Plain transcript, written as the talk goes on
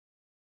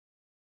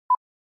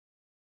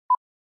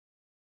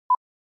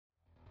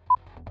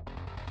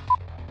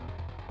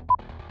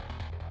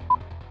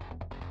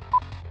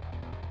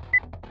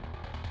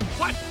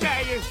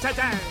is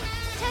today?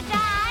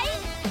 Today?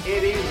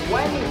 It is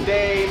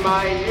Wednesday,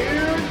 my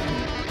dude.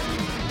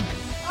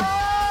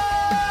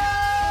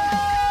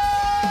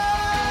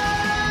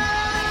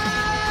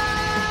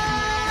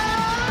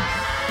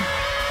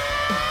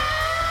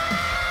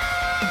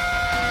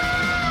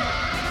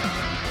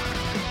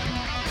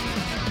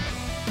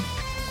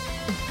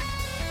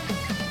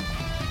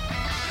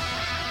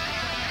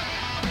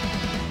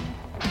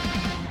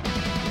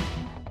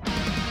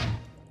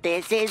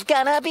 This is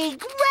gonna be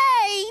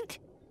great!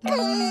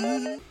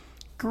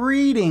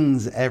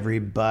 Greetings,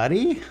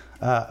 everybody.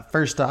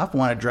 First off, I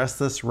want to address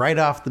this right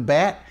off the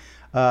bat.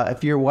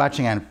 If you're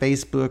watching on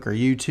Facebook or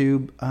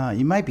YouTube,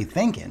 you might be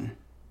thinking,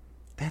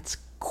 that's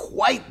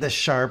quite the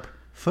sharp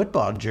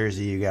football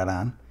jersey you got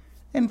on.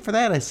 And for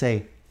that, I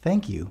say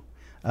thank you.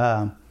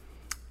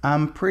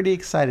 I'm pretty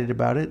excited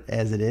about it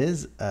as it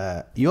is.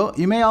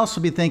 You may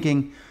also be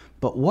thinking,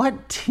 but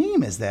what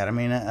team is that? I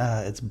mean,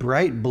 it's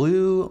bright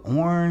blue,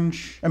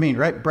 orange.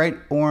 Bright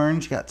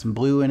orange, got some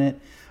blue in it.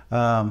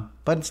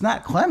 But it's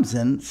not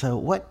Clemson, so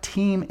what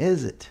team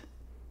is it?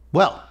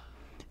 Well,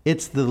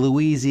 it's the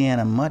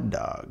Louisiana Mud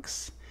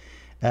Dogs.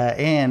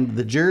 And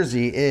the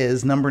jersey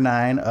is number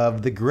 9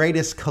 of the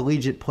greatest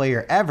collegiate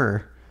player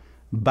ever,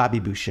 Bobby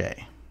Boucher.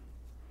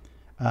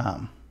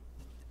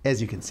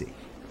 As you can see.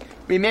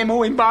 Remember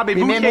when Bobby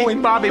Boucher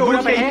showed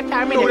up at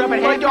halftime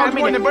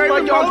in the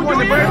Bourbon Bowl?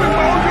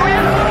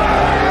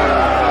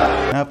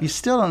 Now, if you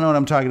still don't know what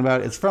I'm talking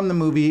about, it's from the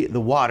movie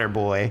The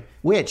Waterboy,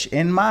 which,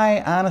 in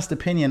my honest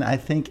opinion, I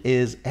think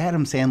is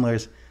Adam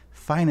Sandler's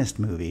finest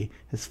movie,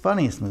 his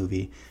funniest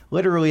movie.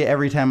 Literally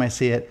every time I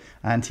see it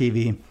on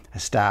TV, I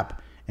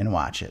stop and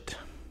watch it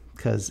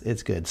because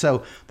it's good.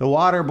 So The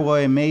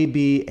Waterboy may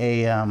be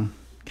a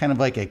kind of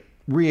like a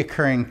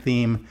reoccurring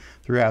theme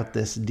throughout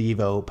this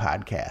Devo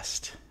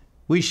podcast.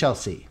 We shall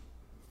see.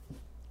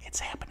 It's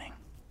happening.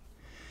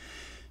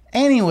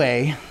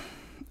 Anyway,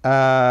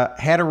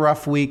 had a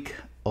rough week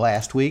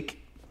last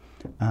week.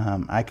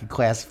 I could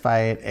classify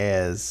it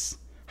as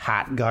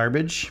hot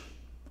garbage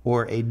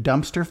or a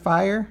dumpster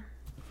fire.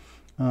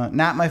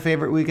 Not my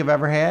favorite week I've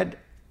ever had.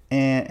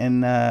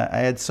 And I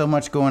had so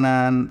much going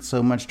on,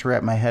 so much to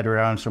wrap my head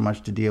around, so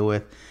much to deal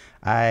with.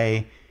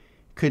 I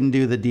couldn't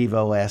do the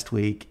Devo last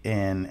week,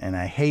 and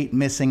I hate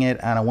missing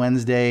it on a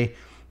Wednesday.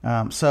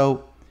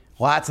 So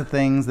lots of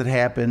things that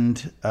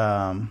happened.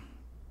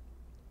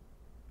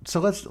 So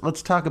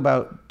let's talk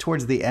about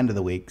towards the end of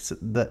the week. So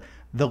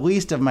the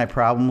least of my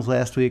problems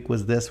last week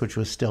was this, which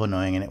was still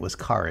annoying, and it was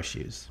car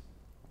issues.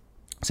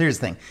 So here's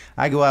the thing.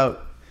 I go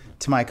out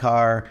to my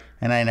car,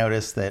 and I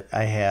notice that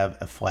I have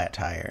a flat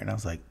tire, and I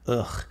was like,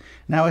 ugh.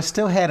 Now, I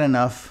still had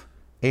enough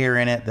air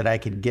in it that I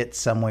could get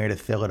somewhere to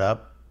fill it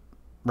up,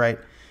 right?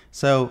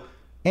 So,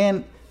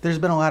 and there's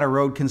been a lot of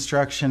road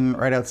construction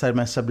right outside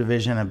my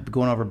subdivision. I'm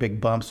going over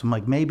big bumps. I'm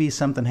like, maybe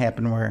something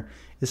happened where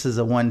this is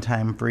a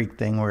one-time freak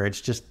thing where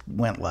it's just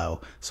went low.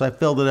 So I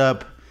filled it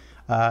up.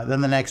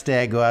 Then the next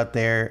day I go out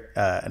there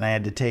and I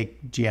had to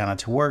take Gianna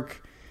to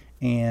work,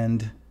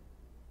 and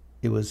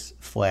it was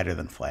flatter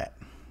than flat.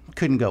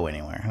 Couldn't go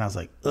anywhere. And I was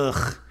like,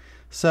 ugh.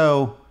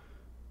 So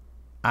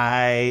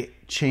I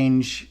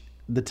change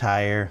the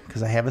tire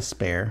because I have a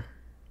spare.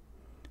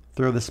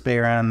 Throw the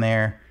spare on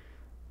there,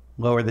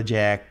 lower the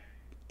jack,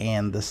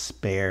 and the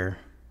spare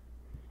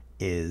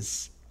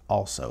is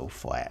also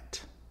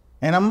flat.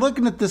 And I'm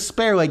looking at this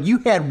spare like, you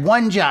had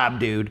one job,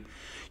 dude.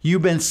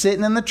 You've been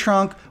sitting in the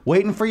trunk,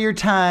 waiting for your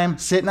time,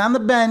 sitting on the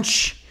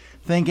bench,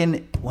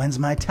 thinking, when's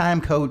my time,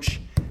 coach?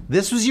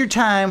 This was your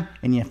time,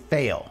 and you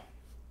fail.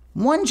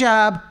 One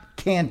job,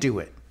 can't do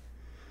it.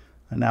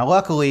 Now,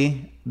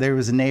 luckily, there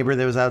was a neighbor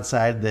that was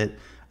outside that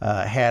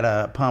had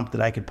a pump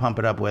that I could pump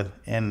it up with,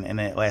 and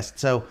it lasted.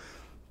 So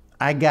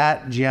I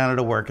got Gianna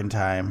to work in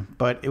time,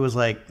 but it was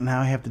like,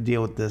 now I have to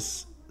deal with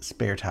this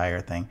spare tire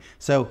thing.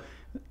 So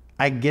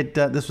I get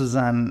done. This was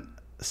on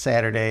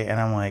Saturday, and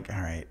I'm like,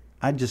 all right,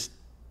 I'm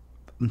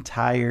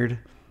tired.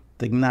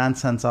 The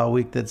nonsense all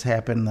week that's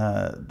happened,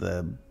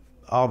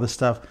 all the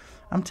stuff.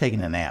 I'm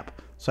taking a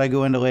nap. So I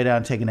go in to lay down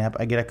and take a nap.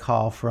 I get a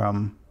call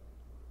from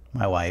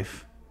my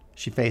wife.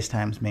 She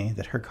FaceTimes me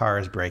that her car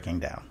is breaking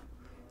down.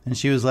 And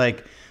she was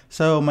like,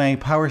 so my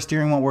power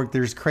steering won't work.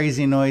 There's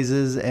crazy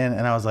noises. And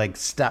I was like,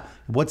 stop.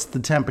 What's the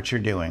temperature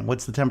doing?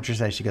 What's the temperature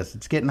say? She goes,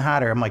 it's getting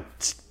hotter. I'm like,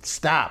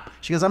 stop.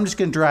 She goes, I'm just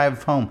going to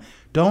drive home.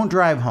 Don't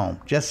drive home.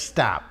 Just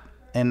stop.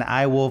 And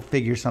I will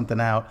figure something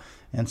out.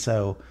 And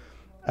so,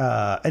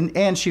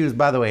 and she was,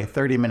 by the way,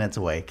 30 minutes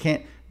away.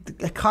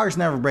 The cars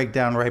never break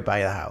down right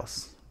by the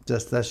house.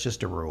 That's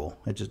just a rule.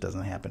 It just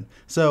doesn't happen.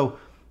 So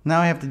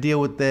now I have to deal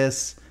with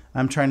this.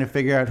 I'm trying to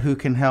figure out who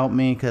can help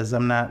me because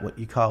I'm not what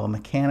you call a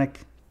mechanic.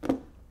 And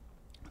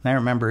I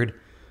remembered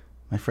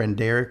my friend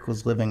Derek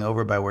was living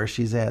over by where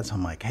she's at. So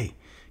I'm like, hey,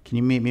 can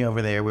you meet me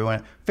over there? We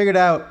figured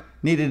out,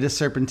 needed a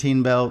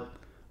serpentine belt.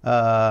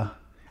 I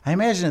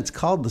imagine it's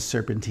called the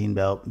serpentine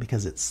belt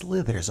because it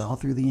slithers all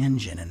through the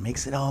engine and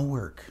makes it all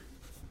work.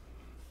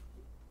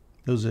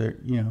 Those are,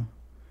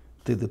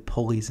 through the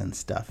pulleys and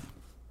stuff.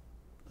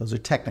 Those are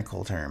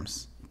technical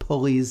terms.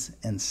 Pulleys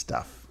and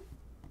stuff.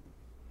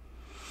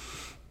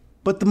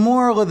 But the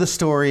moral of the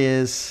story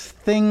is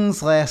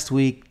things last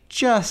week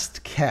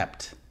just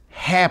kept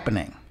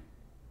happening.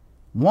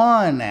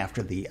 One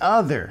after the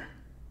other.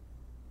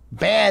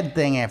 Bad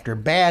thing after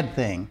bad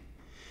thing.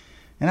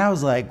 And I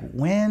was like,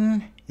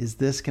 when is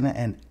this going to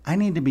end? I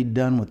need to be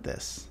done with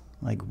this,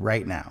 like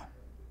right now.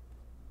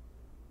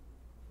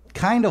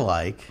 Kind of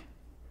like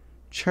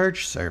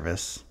church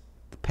service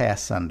the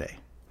past Sunday.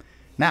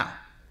 Now,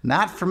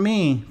 not for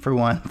me for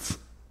once,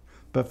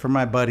 but for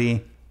my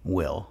buddy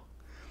Will.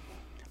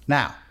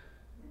 Now,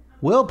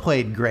 Will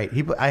played great.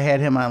 I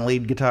had him on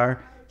lead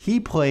guitar. He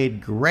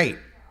played great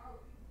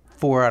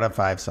 4 out of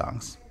 5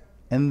 songs.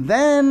 And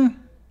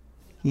then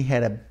he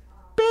had a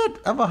bit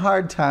of a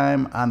hard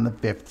time on the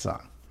 5th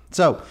song.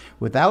 So,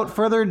 without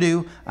further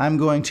ado, I'm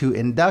going to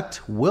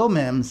induct Will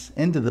Mims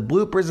into the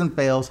Bloopers and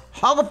Fails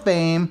Hall of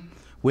Fame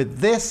with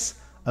this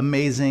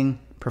amazing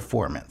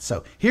performance.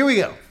 So, here we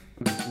go.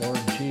 Lord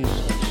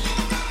Jesus.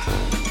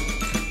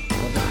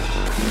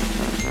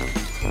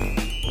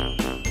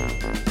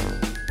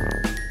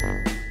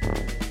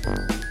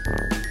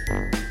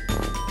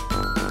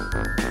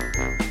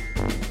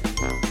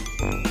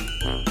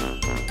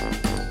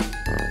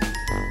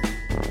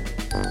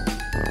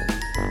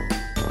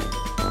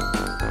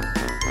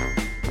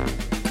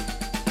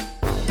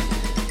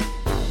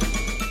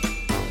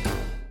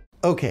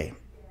 Okay,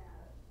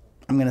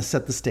 I'm going to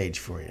set the stage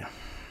for you.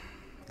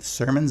 The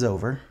sermon's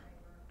over.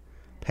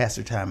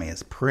 Pastor Tommy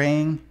is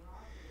praying,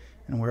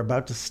 and we're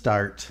about to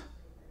start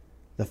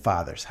the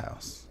Father's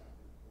house.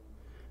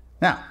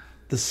 Now,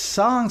 the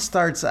song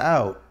starts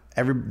out,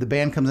 the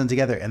band comes in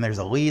together, and there's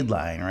a lead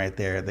line right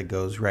there that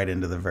goes right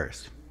into the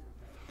verse.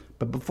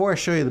 But before I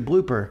show you the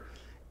blooper,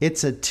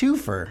 it's a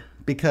twofer,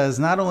 because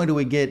not only do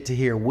we get to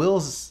hear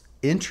Will's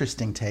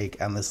interesting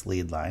take on this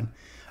lead line,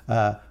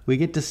 we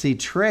get to see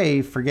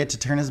Trey forget to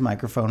turn his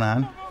microphone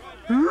on.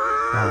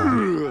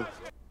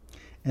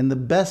 And the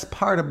best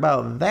part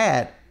about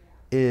that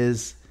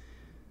is,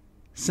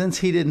 since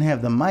he didn't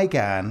have the mic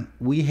on,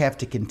 we have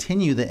to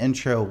continue the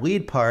intro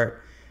lead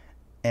part,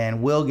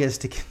 and Will gets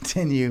to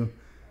continue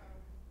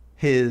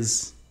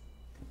his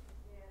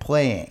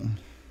playing.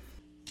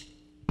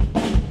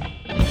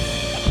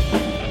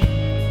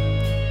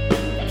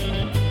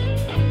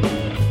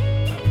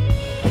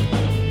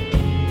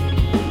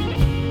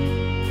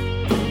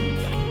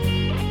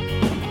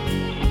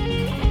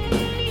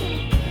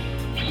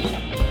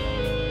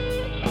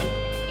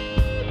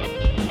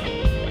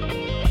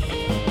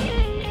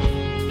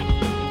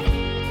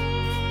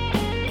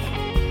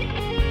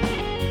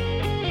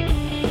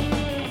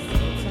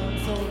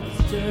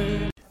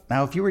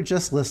 Now, if you were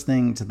just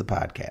listening to the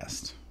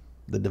podcast,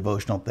 the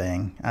devotional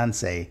thing on,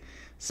 say,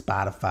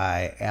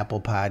 Spotify, Apple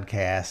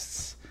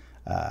Podcasts,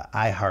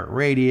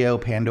 iHeartRadio,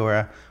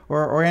 Pandora,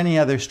 or any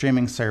other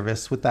streaming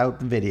service without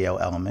the video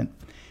element,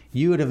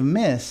 you would have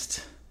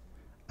missed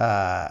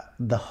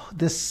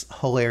this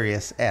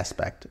hilarious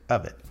aspect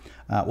of it.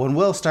 When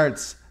Will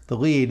starts the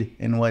lead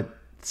in what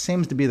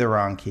seems to be the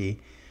wrong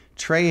key,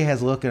 Trey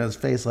has a look in his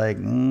face like,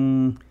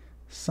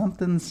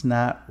 something's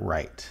not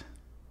right.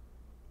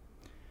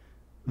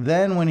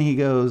 Then when he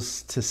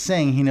goes to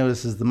sing, he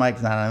notices the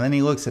mic's not on. And then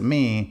he looks at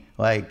me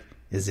like,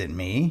 is it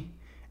me?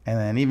 And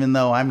then even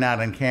though I'm not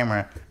on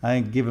camera,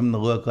 I give him the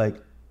look like,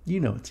 you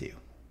know it's you.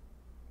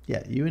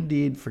 Yeah, you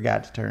indeed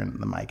forgot to turn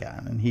the mic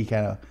on. And he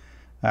kind of,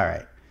 all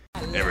right.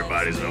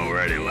 Everybody's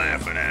already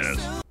laughing at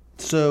us.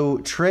 So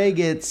Trey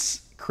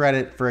gets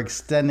credit for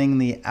extending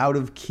the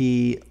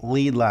out-of-key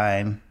lead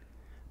line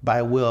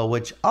by Will,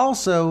 which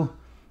also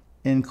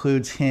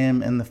includes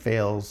him in the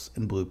Fails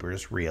and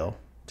Bloopers reel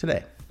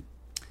today.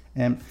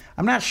 And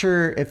I'm not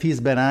sure if he's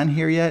been on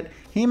here yet.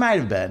 He might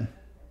have been.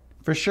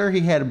 For sure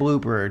he had a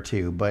blooper or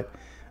two, but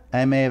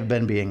I may have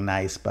been being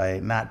nice by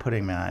not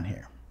putting him on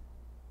here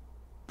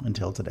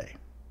until today.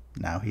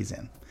 Now he's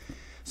in.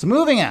 So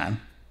moving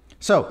on.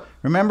 So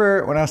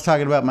remember when I was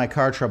talking about my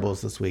car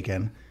troubles this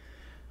weekend?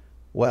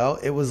 Well,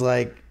 it was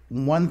like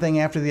one thing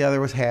after the other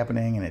was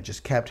happening, and it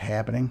just kept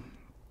happening.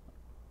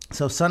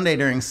 So Sunday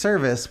during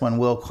service, when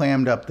Will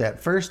clammed up that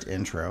first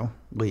intro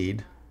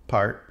lead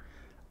part,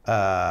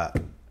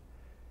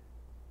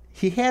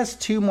 he has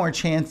 2 more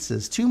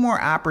chances, 2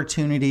 more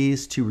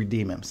opportunities to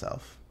redeem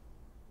himself.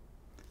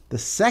 The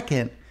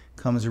second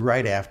comes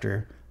right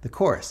after the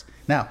chorus.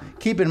 Now,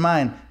 keep in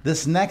mind,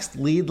 this next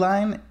lead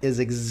line is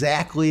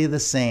exactly the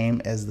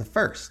same as the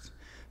first.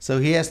 So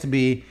he has to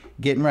be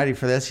getting ready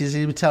for this. He's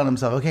telling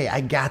himself, okay,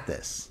 I got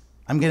this.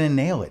 I'm going to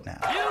nail it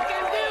now.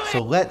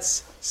 So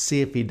let's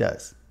see if he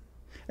does.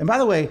 And by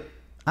the way,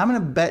 I'm going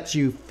to bet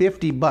you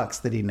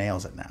 $50 that he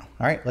nails it now.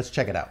 All right, let's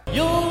check it out.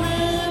 You're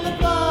in the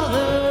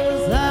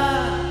Father's house.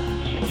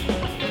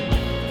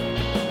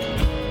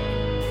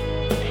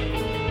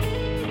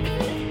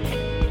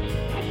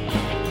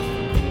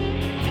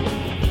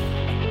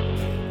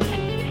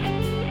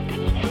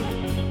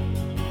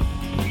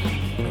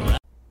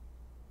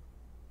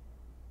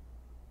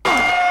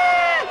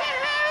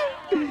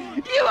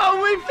 You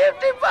owe me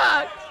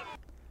 $50.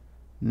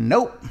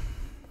 Nope,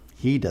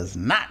 he does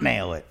not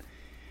nail it.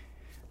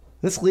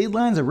 This lead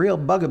line's a real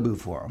bugaboo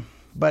for him.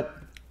 But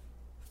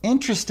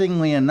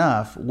interestingly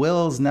enough,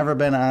 Will's never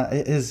been on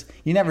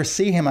you never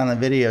see him on the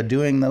video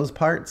doing those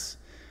parts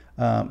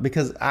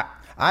because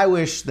I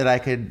wish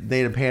that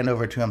they'd have panned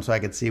over to him so I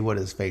could see what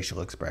his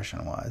facial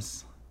expression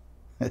was.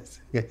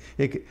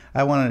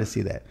 I wanted to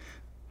see that.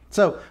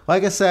 So,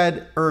 like I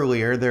said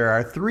earlier, there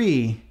are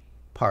 3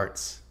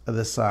 parts of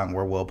this song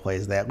where Will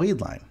plays that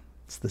lead line.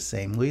 It's the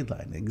same lead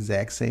line, the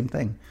exact same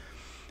thing.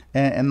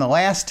 And the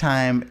last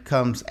time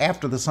comes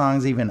after the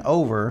song's even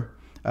over.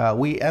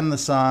 We end the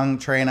song,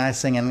 Trey and I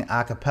singing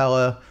a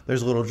cappella.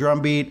 There's a little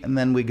drum beat, and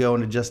then we go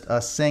into just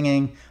us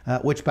singing,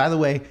 which, by the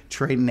way,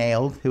 Trey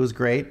nailed. It was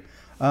great.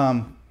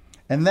 And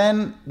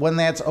then when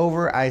that's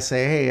over, I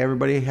say, hey,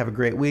 everybody, have a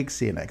great week.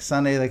 See you next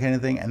Sunday, that kind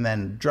of thing. And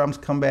then drums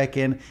come back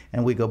in,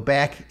 and we go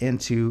back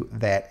into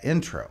that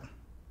intro.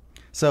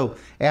 So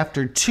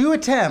after 2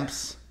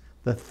 attempts,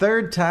 the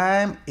 3rd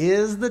time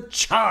is the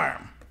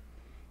charm.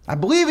 I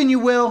believe in you,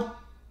 Will.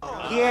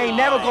 He ain't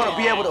never gonna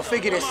be able to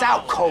figure this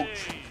out,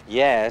 coach.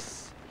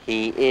 Yes,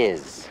 he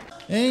is.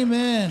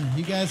 Amen.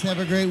 You guys have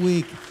a great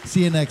week.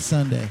 See you next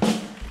Sunday.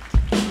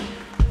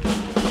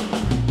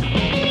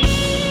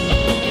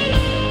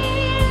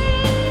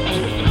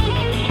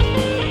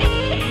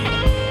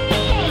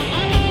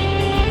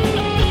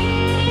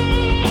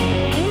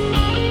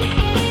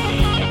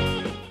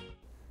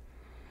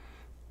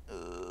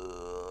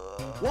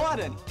 What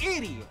an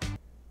idiot.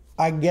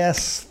 I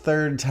guess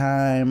 3rd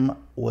time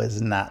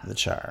was not the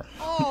charm.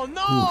 Oh,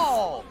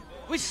 no.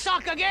 We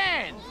suck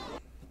again.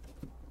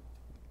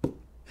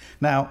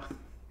 Now,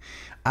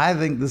 I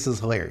think this is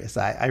hilarious.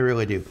 I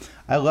really do.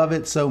 I love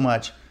it so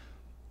much.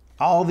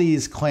 All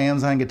these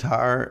clams on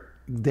guitar,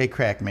 they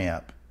crack me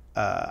up.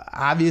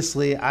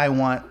 Obviously, I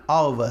want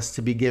all of us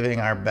to be giving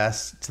our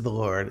best to the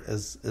Lord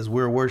as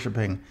we're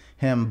worshiping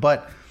Him.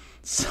 But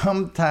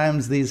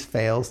sometimes these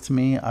fails to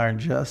me are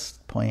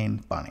just plain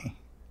funny.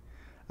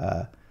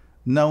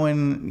 No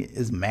one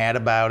is mad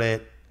about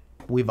it.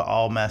 We've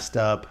all messed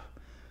up.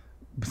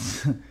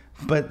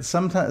 But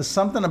sometimes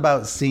something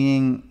about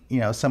seeing,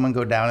 someone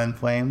go down in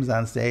flames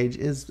on stage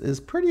is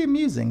pretty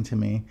amusing to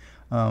me.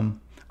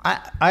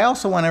 I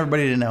also want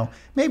everybody to know,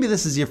 maybe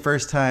this is your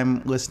first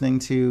time listening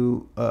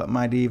to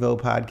my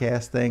Devo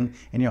podcast thing,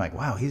 and you're like,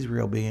 wow, he's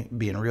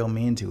being real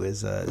mean to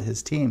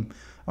his team.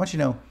 I want you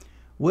to know,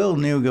 Will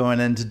knew going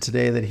into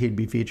today that he'd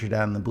be featured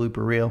on the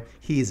blooper reel.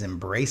 He's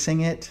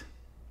embracing it,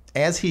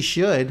 as he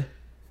should.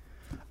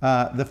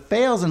 The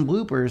fails and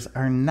bloopers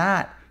are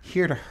not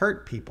here to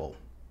hurt people.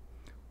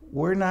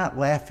 We're not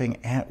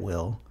laughing at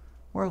Will.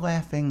 We're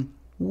laughing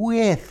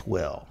with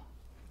Will.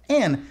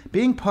 And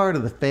being part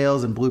of the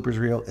fails and bloopers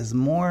reel is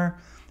more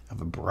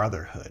of a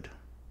brotherhood.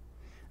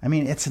 I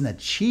mean, it's an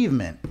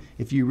achievement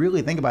if you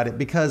really think about it,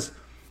 because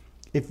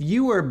if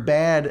you are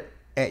bad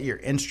at your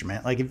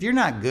instrument, like if you're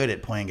not good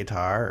at playing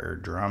guitar or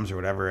drums or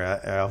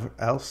whatever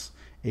else,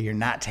 you're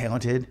not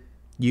talented,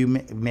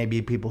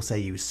 maybe people say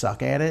you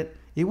suck at it,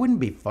 it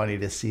wouldn't be funny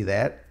to see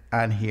that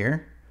on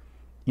here.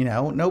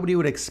 Nobody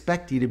would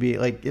expect you to be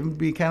like, it would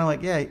be kind of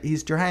like, yeah,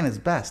 he's trying his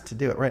best to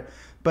do it, right?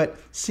 But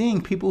seeing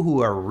people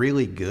who are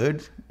really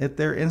good at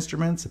their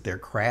instruments, at their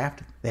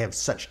craft, they have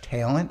such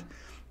talent,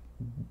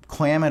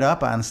 clam it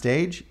up on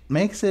stage,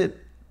 makes it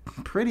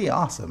pretty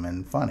awesome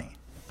and funny.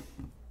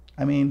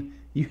 I mean,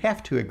 you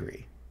have to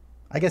agree.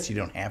 I guess you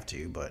don't have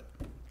to, but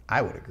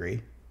I would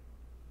agree.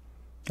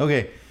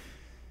 Okay,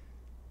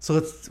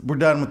 so we're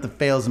done with the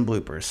fails and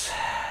bloopers.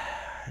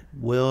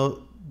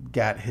 Will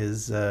got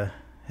his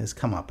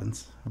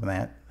comeuppance from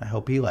that. I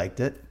hope he liked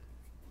it.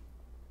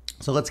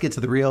 So let's get to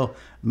the real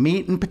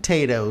meat and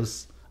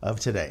potatoes of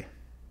today.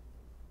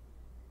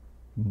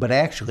 But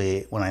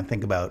actually, when I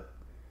think about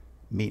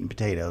meat and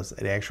potatoes,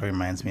 it actually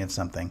reminds me of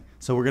something.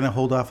 So we're going to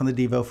hold off on the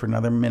Devo for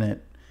another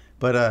minute.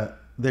 But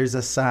there's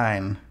a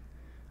sign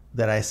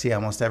that I see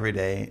almost every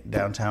day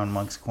downtown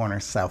Moncks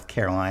Corner, South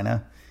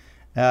Carolina.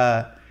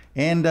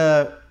 And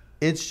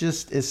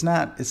it's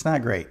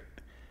not great.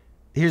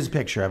 Here's a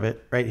picture of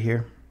it right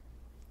here.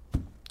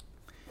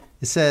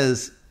 It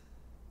says,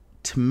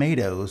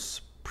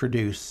 tomatoes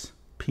produce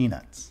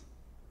peanuts.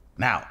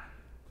 Now,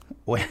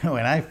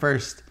 when I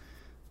first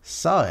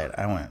saw it,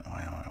 I went,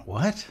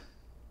 what?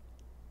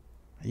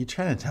 Are you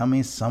trying to tell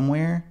me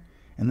somewhere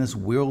in this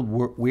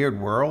weird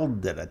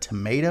world that a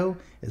tomato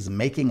is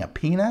making a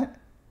peanut?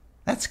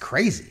 That's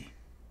crazy.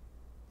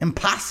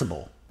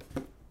 Impossible.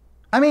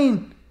 I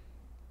mean,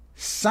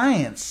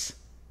 science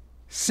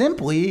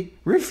simply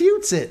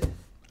refutes it.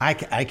 I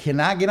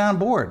cannot get on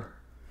board.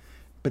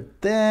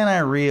 But then I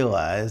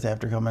realized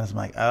after a couple minutes, I'm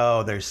like,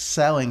 oh, they're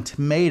selling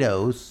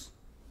tomatoes,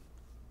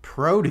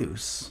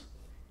 produce,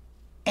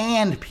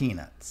 and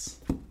peanuts.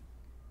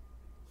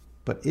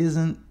 But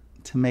isn't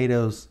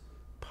tomatoes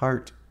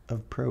part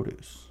of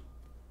produce?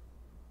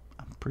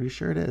 I'm pretty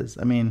sure it is.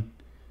 I mean,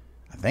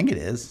 I think it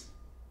is.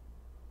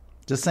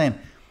 Just saying,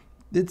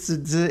 it's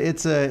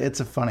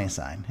a funny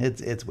sign.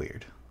 It's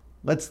weird.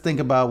 Let's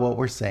think about what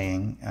we're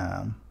saying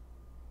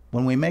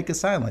when we make a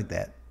sign like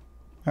that.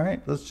 All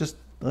right,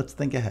 let's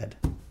think ahead.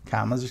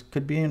 Commas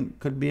could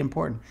be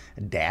important.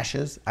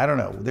 Dashes, I don't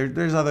know.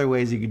 There's other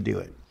ways you could do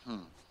it.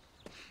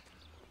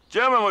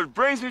 Gentlemen, which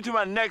brings me to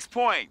my next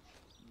point.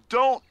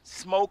 Don't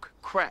smoke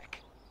crack.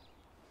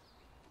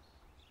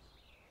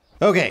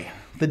 Okay,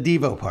 the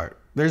Devo part.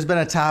 There's been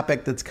a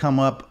topic that's come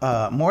up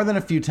more than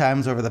a few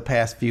times over the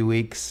past few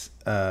weeks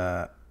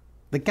that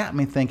got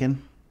me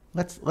thinking.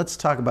 Let's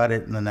talk about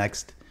it in the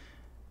next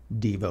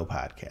Devo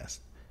podcast.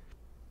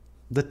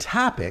 The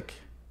topic,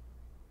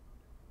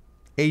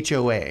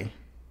 H.O.A,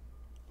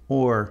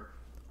 or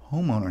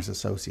Homeowners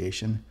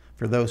Association,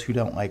 for those who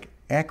don't like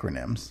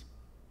acronyms.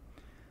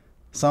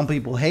 Some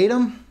people hate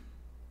them.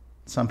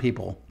 Some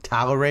people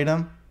tolerate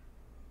them.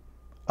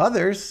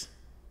 Others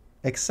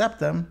accept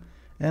them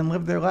and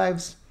live their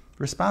lives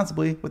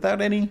responsibly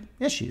without any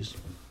issues.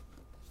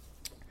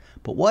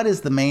 But what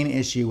is the main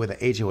issue with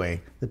the HOA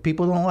that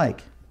people don't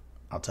like?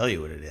 I'll tell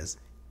you what it is.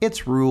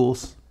 It's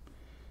rules.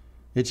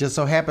 It just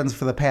so happens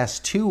for the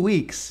past 2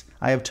 weeks,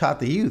 I have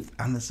taught the youth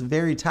on this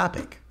very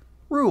topic,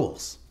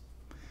 rules.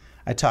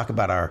 I talk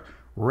about our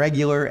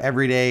regular,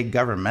 everyday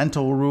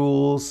governmental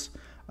rules,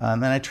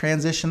 and then I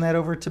transition that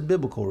over to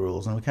biblical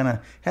rules, and we kind of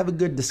have a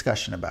good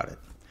discussion about it.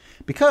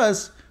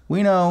 Because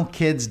we know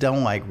kids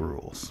don't like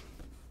rules.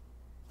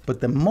 But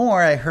the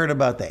more I heard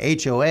about the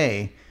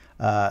HOA,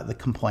 the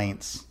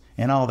complaints,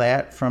 and all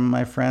that from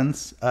my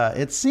friends,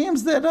 it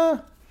seems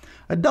that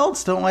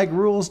adults don't like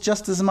rules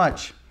just as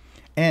much.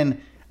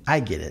 And I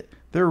get it.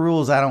 There are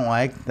rules I don't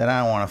like that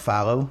I don't want to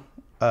follow.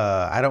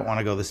 I don't want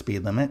to go the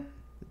speed limit.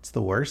 It's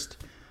the worst.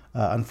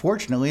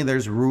 Unfortunately,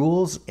 there's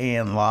rules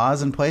and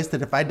laws in place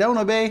that if I don't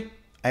obey,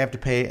 I have to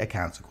pay a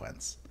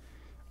consequence.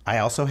 I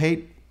also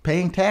hate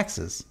paying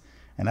taxes,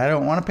 and I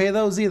don't want to pay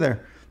those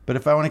either. But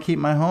if I want to keep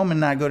my home and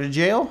not go to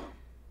jail,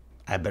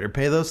 I better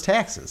pay those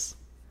taxes.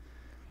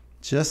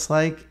 Just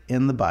like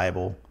in the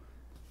Bible,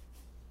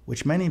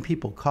 which many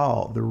people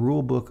call the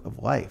rule book of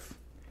life,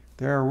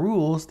 there are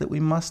rules that we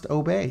must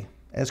obey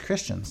as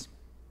Christians,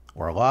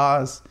 or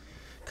laws,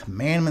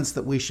 commandments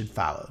that we should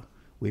follow.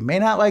 We may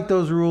not like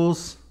those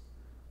rules,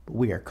 but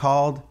we are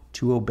called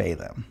to obey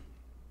them.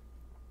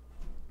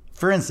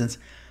 For instance,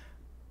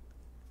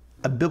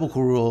 a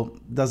biblical rule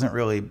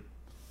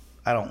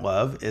I don't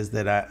love is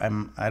that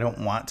I don't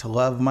want to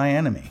love my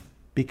enemy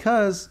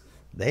because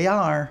they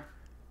are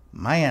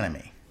my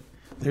enemy.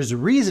 There's a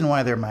reason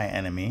why they're my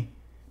enemy,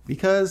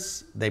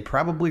 because they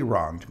probably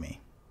wronged me.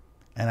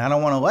 And I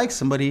don't want to like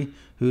somebody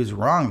who's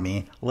wronged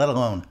me, let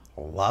alone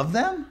love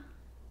them.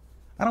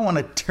 I don't want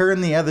to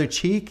turn the other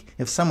cheek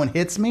if someone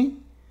hits me.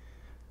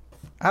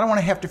 I don't want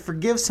to have to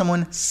forgive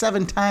someone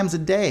 7 times a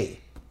day.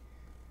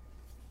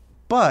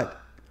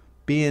 But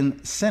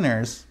being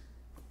sinners,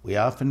 we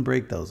often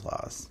break those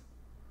laws.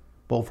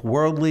 Both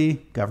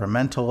worldly,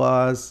 governmental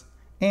laws,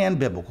 and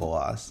biblical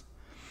laws.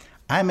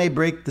 I may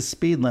break the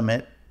speed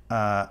limit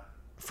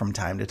from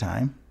time to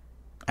time.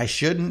 I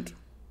shouldn't.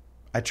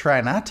 I try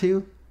not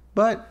to,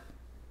 but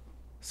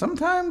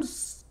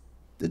sometimes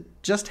it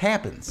just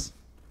happens.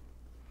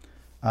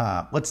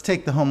 Let's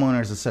take the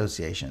Homeowners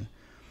Association.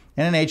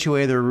 In an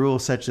HOA, there are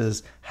rules such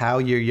as how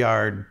your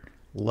yard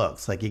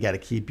looks. Like you got to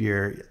keep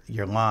your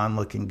lawn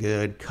looking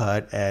good,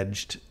 cut,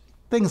 edged,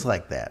 things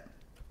like that.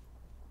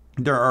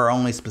 There are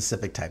only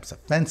specific types of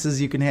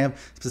fences you can have,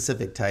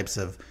 specific types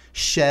of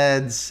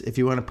sheds if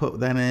you want to put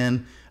that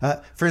in.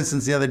 For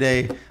instance, the other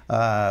day,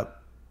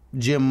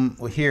 Jim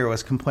here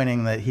was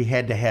complaining that he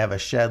had to have a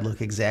shed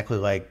look exactly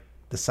like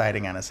the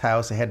siding on his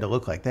house. It had to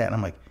look like that. And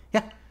I'm like,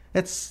 yeah,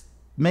 that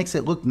makes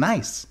it look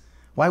nice.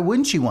 Why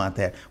wouldn't you want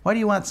that? Why do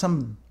you want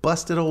some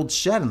busted old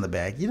shed in the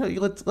back?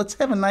 Let's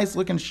have a nice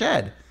looking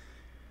shed.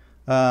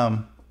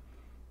 But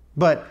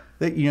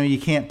you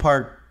can't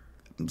park.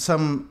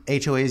 Some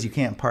HOAs, you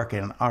can't park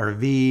an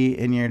RV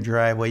in your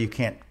driveway. You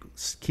can't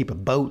keep a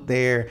boat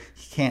there.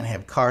 You can't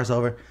have cars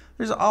over.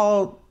 There's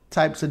all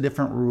types of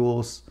different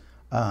rules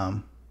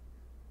in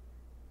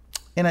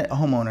a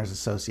homeowners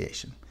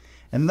association.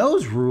 And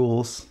those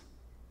rules,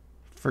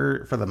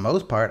 for the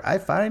most part, I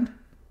find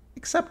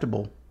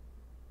acceptable.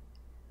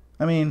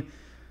 I mean,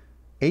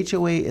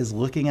 HOA is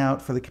looking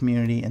out for the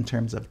community in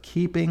terms of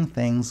keeping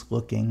things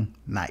looking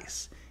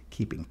nice,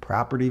 keeping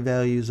property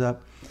values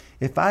up.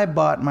 If I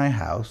bought my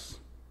house,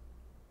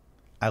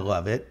 I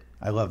love it.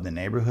 I love the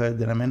neighborhood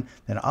that I'm in.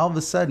 Then all of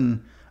a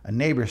sudden, a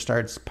neighbor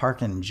starts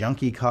parking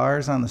junky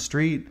cars on the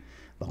street.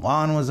 The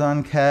lawn was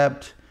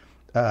unkept.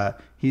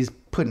 He's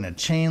putting a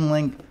chain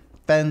link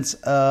fence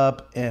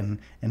up and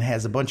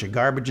has a bunch of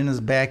garbage in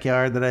his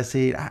backyard that I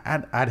see.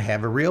 I'd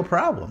have a real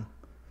problem.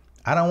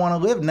 I don't want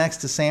to live next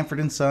to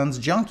Sanford & Sons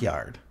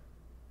junkyard.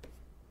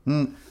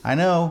 I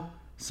know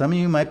some of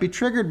you might be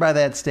triggered by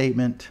that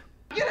statement.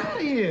 Get out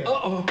of here.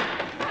 Uh-oh.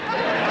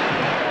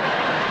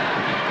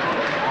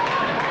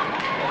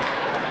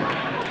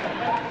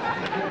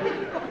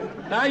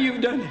 Now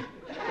you've done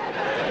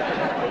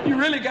it. You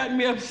really got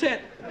me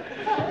upset.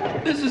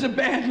 This is a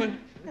bad one.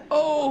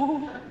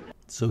 Oh.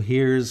 So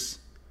here's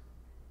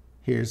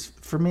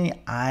for me,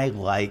 I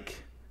like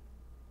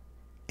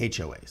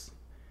HOAs.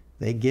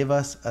 They give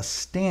us a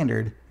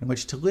standard in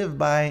which to live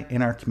by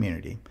in our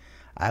community.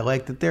 I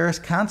like that there are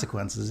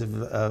consequences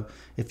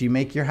if you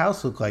make your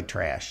house look like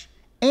trash.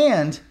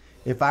 And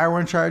if I were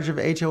in charge of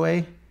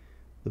HOA,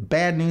 the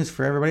bad news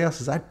for everybody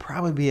else is I'd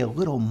probably be a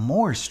little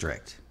more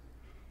strict.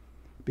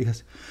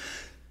 Because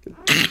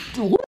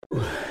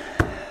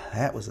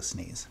that was a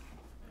sneeze.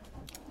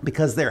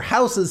 Because there are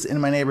houses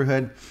in my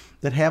neighborhood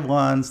that have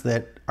lawns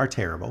that are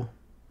terrible.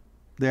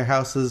 There are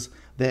houses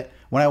that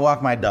when I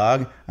walk my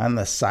dog on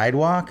the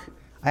sidewalk,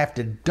 I have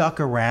to duck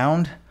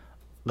around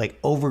like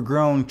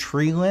overgrown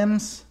tree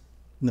limbs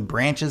and the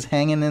branches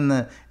hanging in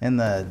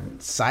the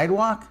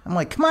sidewalk. I'm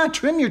like, come on,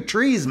 trim your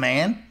trees,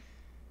 man.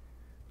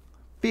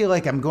 Feel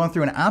like I'm going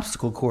through an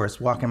obstacle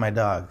course walking my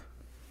dog.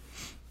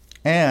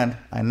 And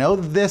I know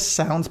this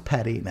sounds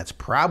petty and it's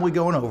probably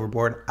going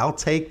overboard. I'll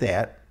take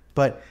that.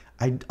 But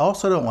I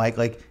also don't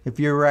like if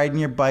you're riding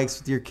your bikes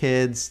with your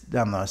kids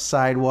on the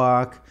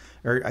sidewalk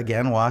or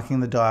again, walking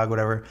the dog,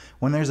 whatever,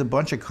 when there's a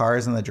bunch of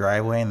cars in the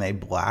driveway and they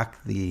block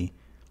the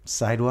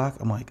sidewalk,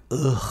 I'm like,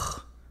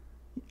 ugh,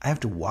 I have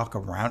to walk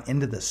around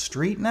into the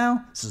street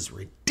now? This is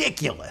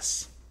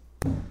ridiculous.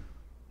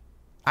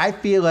 I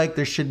feel like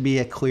there should be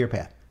a clear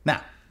path.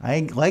 Now,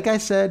 like I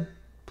said,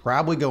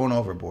 probably going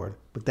overboard,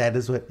 but that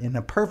is what, in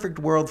a perfect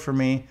world for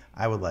me,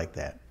 I would like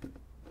that.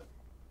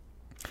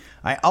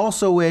 I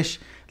also wish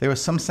there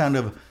was some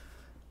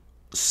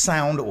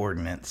sound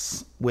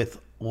ordinance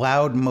with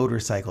loud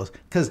motorcycles,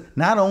 because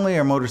not only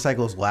are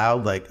motorcycles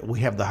loud, like we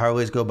have the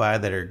Harleys go by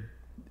that are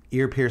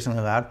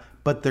ear-piercingly loud,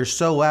 but they're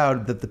so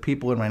loud that the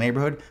people in my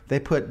neighborhood, they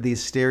put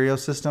these stereo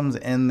systems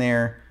in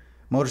their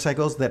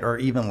motorcycles that are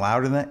even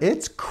louder than that.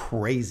 It's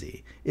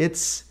crazy.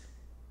 It's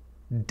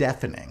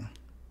deafening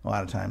a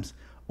lot of times.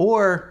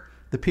 Or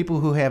the people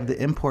who have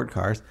the import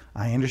cars,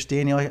 I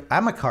understand,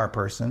 I'm a car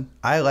person.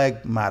 I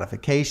like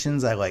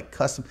modifications. I like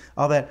custom,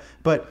 all that.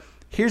 But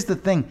here's the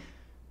thing.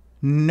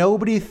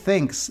 Nobody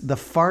thinks the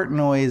fart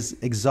noise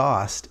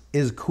exhaust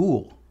is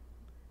cool,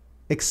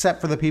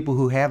 except for the people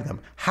who have them.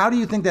 How do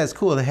you think that's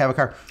cool to have a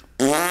car?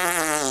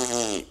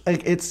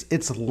 Like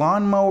it's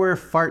lawnmower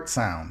fart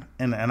sound,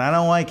 and I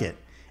don't like it.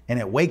 And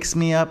it wakes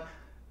me up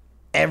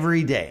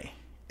every day.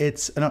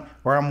 It's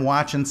where I'm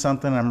watching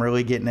something, I'm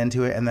really getting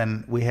into it, and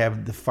then we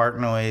have the fart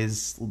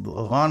noise, the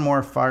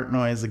lawnmower fart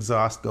noise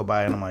exhaust go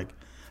by, and I'm like,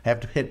 I have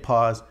to hit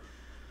pause.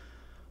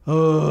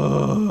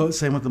 Oh,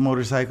 same with the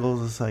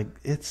motorcycles. It's like,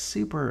 it's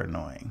super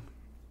annoying.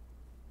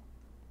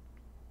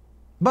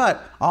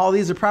 But all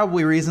these are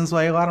probably reasons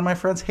why a lot of my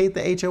friends hate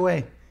the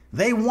HOA.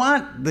 They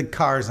want the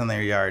cars in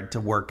their yard to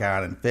work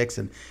on and fix,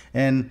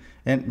 and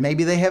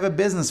maybe they have a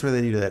business where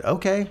they do that.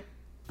 Okay.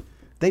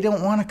 They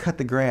don't want to cut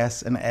the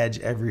grass and edge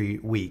every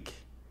week.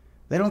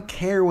 They don't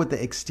care what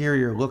the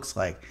exterior looks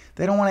like.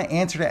 They don't want to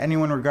answer to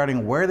anyone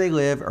regarding where they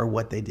live or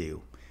what they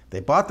do. They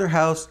bought their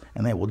house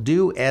and they will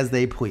do as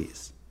they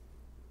please.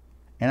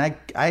 And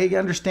I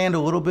understand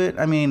a little bit.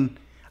 I mean,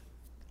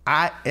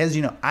 as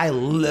you know, I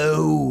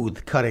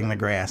loathe cutting the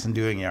grass and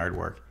doing yard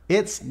work.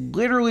 It's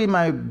literally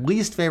my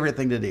least favorite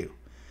thing to do.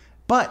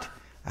 But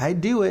I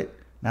do it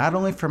not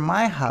only for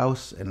my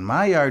house and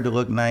my yard to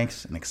look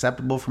nice and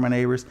acceptable for my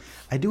neighbors,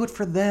 I do it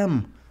for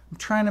them. I'm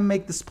trying to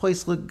make this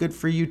place look good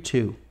for you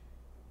too.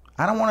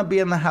 I don't want to be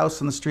in the house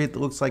on the street that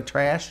looks like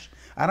trash.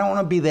 I don't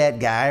want to be that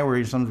guy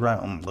where someone's right,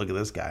 oh, look at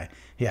this guy.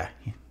 Yeah,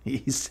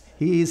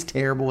 he's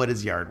terrible at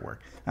his yard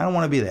work. I don't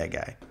want to be that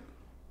guy.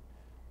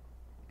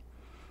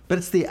 But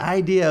it's the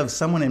idea of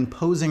someone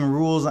imposing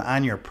rules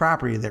on your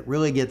property that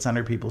really gets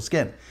under people's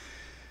skin.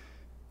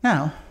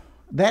 Now,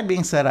 that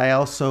being said, I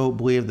also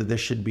believe that there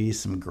should be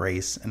some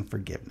grace and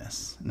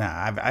forgiveness.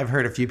 Now, I've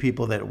heard a few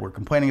people that were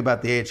complaining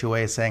about the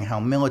HOA saying how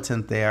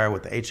militant they are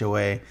with the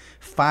HOA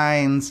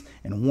fines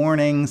and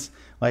warnings.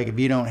 Like if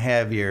you don't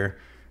have your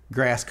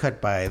grass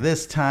cut by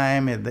this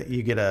time,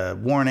 you get a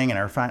warning and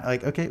are fine.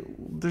 Like, okay,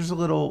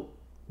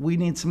 we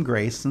need some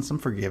grace and some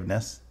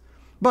forgiveness.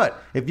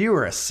 But if you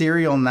were a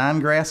serial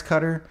non-grass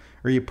cutter,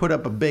 or you put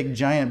up a big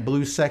giant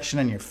blue section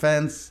on your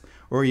fence,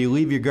 or you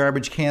leave your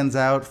garbage cans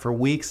out for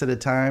weeks at a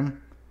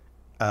time,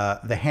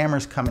 the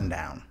hammer's coming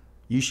down.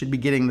 You should be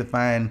getting the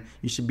fine.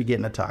 You should be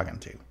getting a talking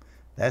to.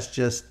 That's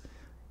just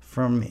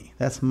from me.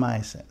 That's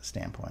my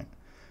standpoint.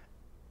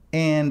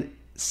 And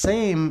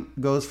same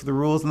goes for the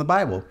rules in the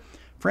Bible.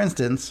 For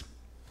instance,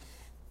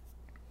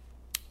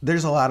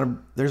 there's a lot of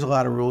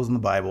rules in the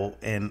Bible,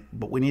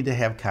 but we need to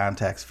have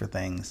context for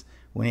things.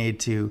 We need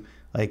to,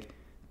 like,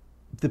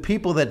 the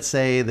people that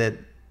say that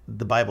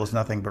the Bible's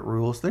nothing but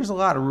rules, there's a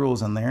lot of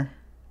rules in there,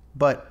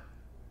 but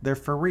they're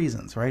for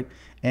reasons, right?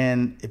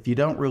 And if you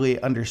don't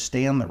really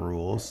understand the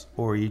rules,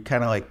 or you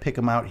kind of like pick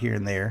them out here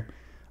and there,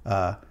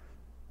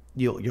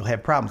 you'll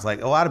have problems.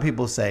 Like a lot of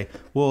people say,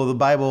 well, the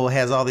Bible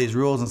has all these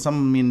rules, and some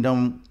of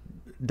them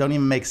don't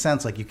even make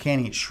sense. Like you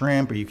can't eat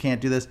shrimp, or you can't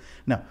do this.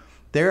 No,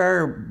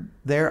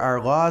 there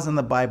are laws in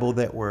the Bible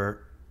that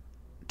were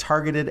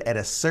targeted at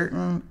a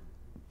certain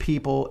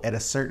people at a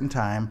certain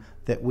time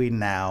that we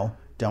now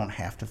don't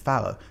have to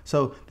follow.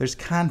 So there's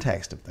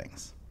context of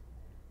things.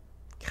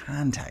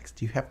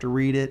 Context. You have to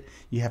read it.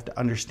 You have to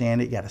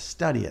understand it. You got to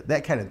study it.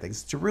 That kind of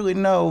things to really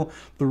know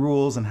the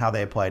rules and how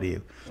they apply to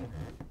you.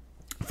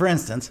 For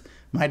instance,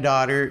 my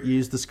daughter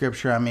used the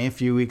scripture on me a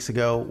few weeks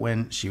ago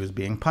when she was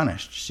being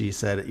punished. She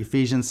said,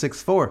 Ephesians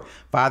 6:4,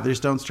 fathers,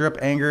 don't stir up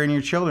anger in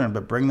your children,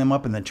 but bring them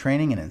up in the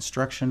training and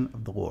instruction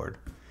of the Lord.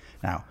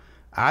 Now,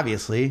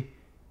 obviously,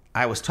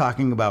 I was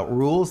talking about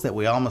rules that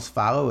we all must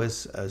follow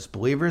as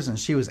believers, and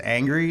she was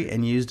angry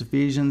and used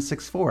Ephesians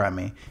 6:4 on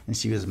me. And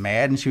she was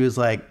mad, and she was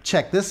like,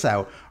 check this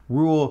out.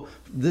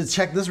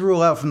 Check this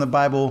rule out from the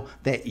Bible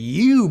that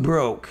you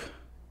broke,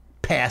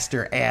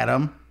 Pastor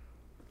Adam.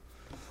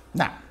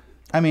 Now,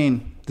 I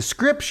mean, the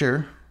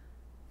scripture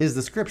is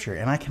the scripture,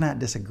 and I cannot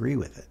disagree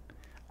with it.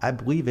 I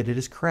believe it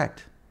is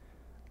correct.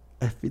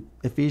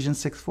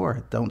 Ephesians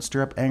 6:4, don't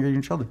stir up anger in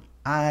your children.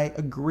 I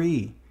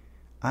agree.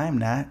 I am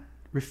not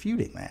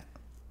refuting that.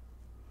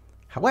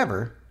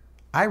 However,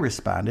 I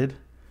responded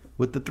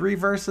with the 3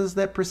 verses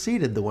that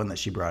preceded the one that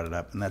she brought it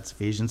up, and that's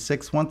Ephesians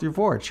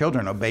 6:1-4.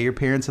 Children, obey your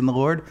parents in the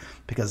Lord,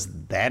 because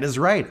that is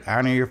right.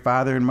 Honor your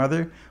father and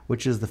mother,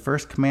 which is the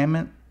first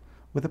commandment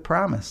with a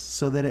promise,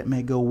 so that it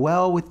may go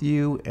well with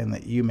you and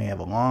that you may have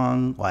a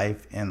long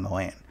life in the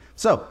land.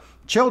 So,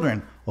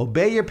 children,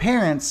 obey your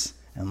parents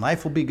and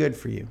life will be good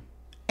for you.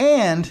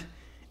 And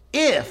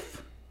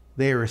if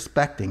they are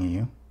respecting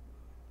you,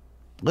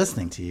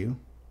 listening to you,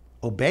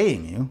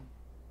 obeying you,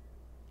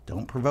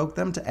 don't provoke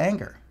them to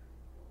anger.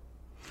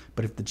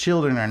 But if the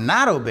children are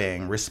not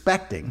obeying,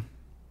 respecting,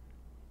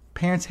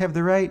 parents have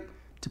the right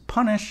to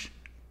punish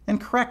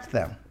and correct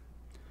them.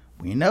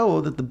 We know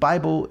that the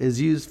Bible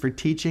is used for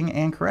teaching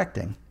and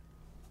correcting.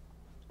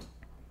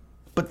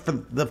 But for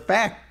the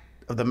fact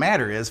of the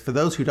matter is, for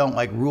those who don't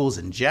like rules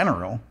in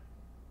general,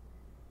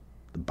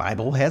 the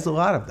Bible has a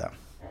lot of them.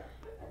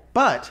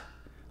 But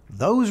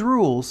those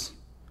rules,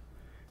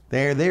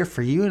 they're there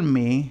for you and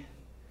me,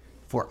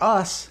 for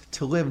us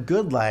to live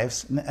good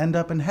lives and end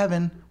up in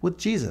heaven with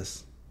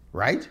Jesus.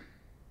 Right?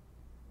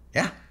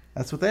 Yeah,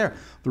 that's what they are.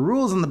 The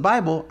rules in the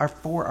Bible are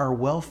for our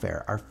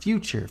welfare, our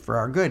future, for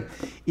our good.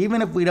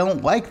 Even if we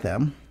don't like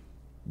them,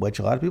 which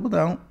a lot of people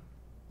don't,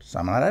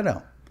 some of that I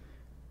don't.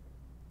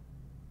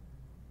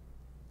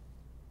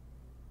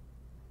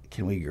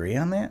 Can we agree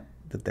on that?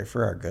 That they're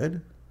for our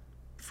good?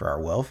 For our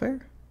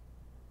welfare?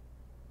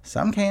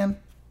 Some can,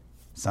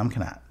 some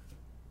cannot.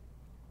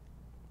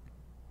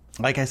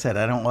 Like I said,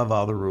 I don't love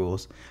all the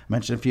rules. I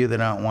mentioned a few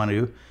that I don't want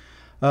to.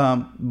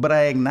 But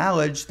I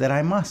acknowledge that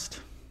I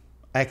must.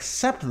 I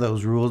accept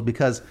those rules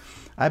because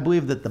I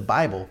believe that the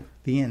Bible,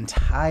 the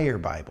entire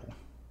Bible,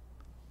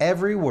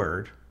 every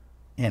word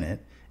in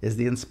it is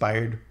the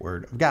inspired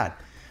word of God.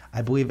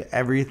 I believe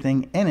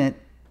everything in it,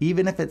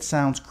 even if it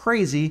sounds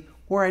crazy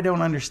or I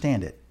don't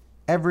understand it.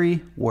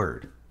 Every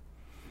word.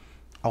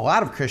 A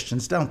lot of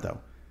Christians don't, though.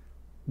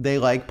 They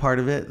like part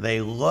of it, they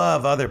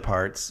love other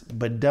parts,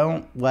 but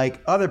don't like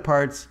other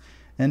parts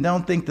and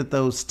don't think that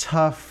those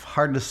tough,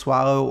 hard to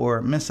swallow,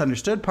 or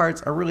misunderstood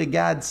parts are really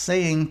God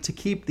saying to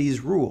keep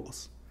these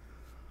rules.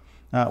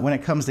 When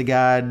it comes to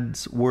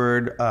God's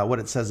word, what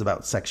it says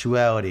about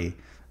sexuality,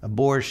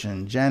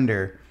 abortion,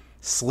 gender,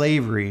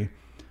 slavery,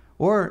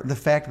 or the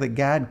fact that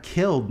God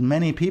killed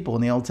many people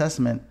in the Old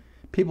Testament,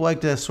 people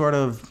like to sort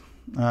of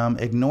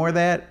ignore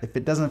that. If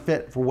it doesn't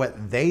fit for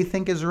what they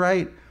think is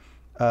right,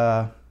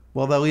 well,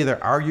 they'll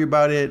either argue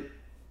about it,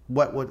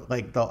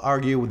 they'll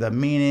argue with the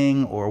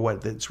meaning or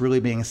what that's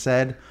really being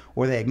said,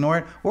 or they ignore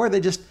it, or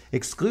they just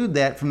exclude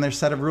that from their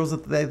set of rules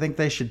that they think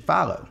they should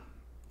follow.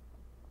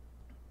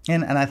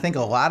 And I think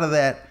a lot of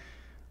the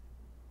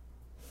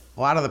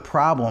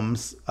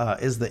problems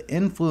is the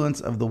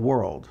influence of the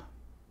world.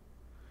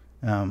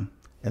 And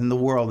the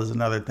world is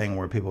another thing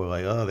where people are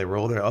like, oh, they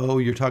roll their, oh,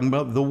 you're talking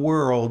about the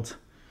world.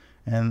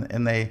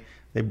 And they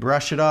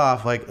brush it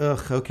off like,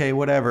 ugh, okay,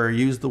 whatever,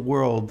 use the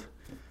world.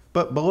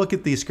 But look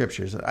at these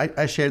scriptures.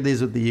 I shared these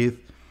with the youth.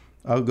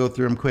 I'll go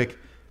through them quick.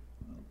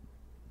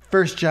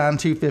 1 John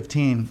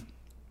 2:15.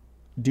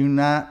 Do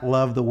not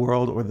love the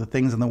world or the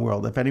things in the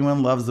world. If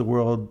anyone loves the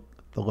world,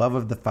 the love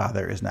of the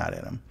Father is not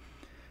in him.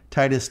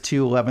 Titus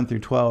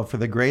 2:11-12. For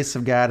the grace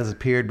of God has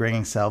appeared,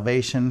 bringing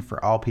salvation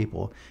for all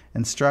people,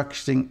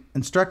 instructing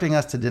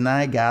us to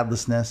deny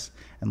godlessness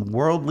and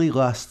worldly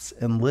lusts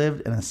and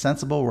live in a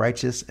sensible,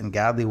 righteous, and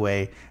godly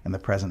way in the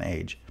present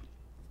age.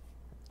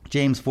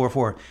 James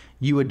 4:4,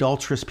 you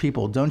adulterous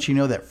people, don't you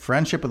know that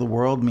friendship of the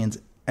world means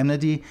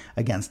enmity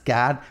against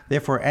God?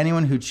 Therefore,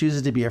 anyone who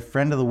chooses to be a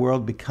friend of the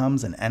world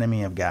becomes an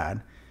enemy of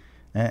God.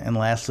 And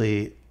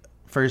lastly,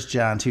 1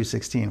 John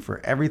 2:16,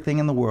 for everything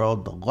in the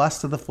world, the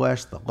lust of the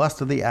flesh, the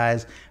lust of the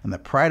eyes, and the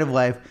pride of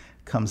life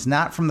comes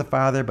not from the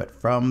Father, but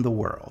from the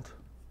world.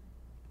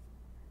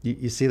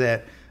 You see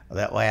that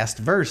last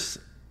verse,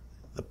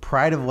 the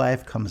pride of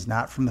life comes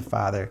not from the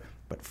Father,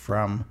 but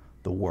from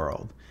the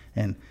world.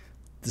 And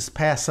this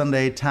past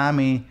Sunday,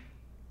 Tommy,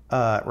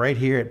 right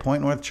here at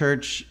Point North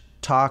Church,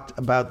 talked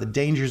about the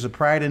dangers of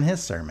pride in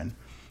his sermon.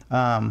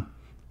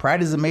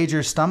 Pride is a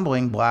major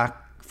stumbling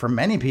block for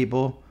many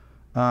people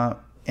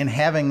in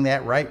having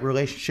that right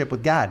relationship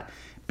with God.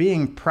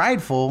 Being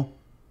prideful,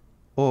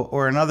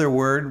 or another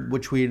word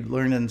which we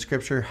learned in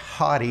Scripture,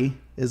 haughty,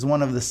 is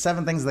one of the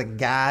 7 things that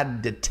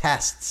God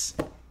detests.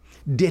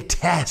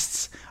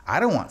 detests. I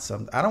don't want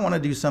to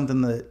do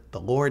something that the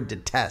Lord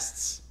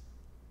detests.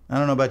 I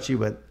don't know about you,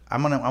 but I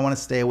want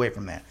to stay away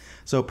from that.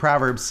 So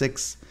Proverbs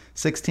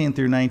 6:16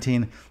 through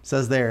 19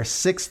 says there are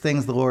 6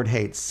 things the Lord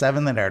hates,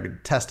 7 that are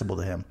detestable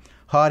to him: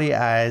 haughty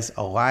eyes,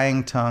 a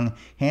lying tongue,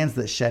 hands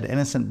that shed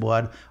innocent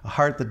blood, a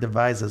heart that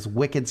devises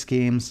wicked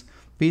schemes,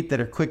 feet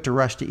that are quick to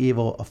rush to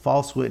evil, a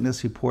false witness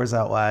who pours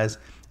out lies,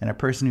 and a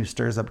person who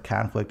stirs up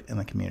conflict in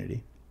the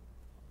community.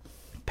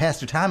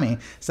 Pastor Tommy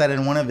said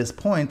in one of his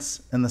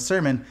points in the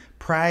sermon,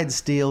 pride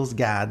steals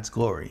God's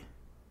glory.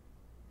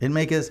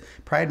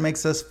 Pride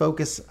makes us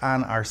focus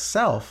on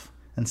ourself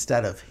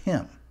instead of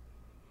him.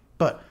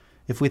 But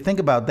if we think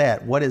about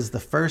that, what is the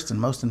first and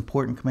most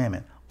important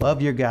commandment?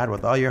 Love your God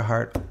with all your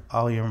heart,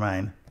 all your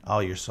mind,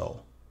 all your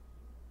soul.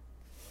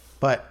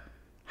 But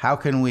how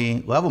can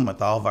we love him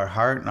with all of our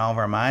heart and all of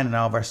our mind and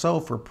all of our soul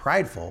if we're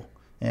prideful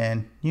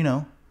and,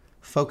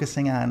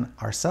 focusing on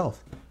ourselves?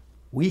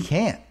 We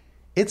can't.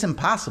 It's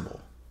impossible.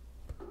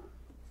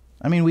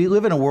 I mean, we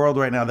live in a world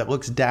right now that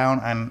looks down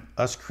on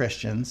us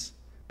Christians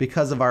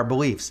because of our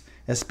beliefs,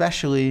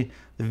 especially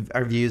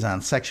our views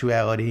on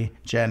sexuality,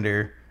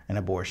 gender, and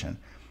abortion.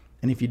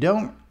 And if you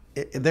don't,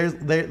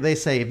 they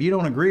say if you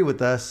don't agree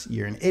with us,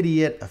 you're an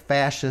idiot, a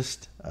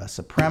fascist, a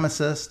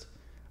supremacist,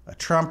 a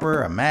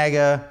Trumper, a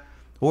MAGA,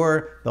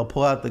 or they'll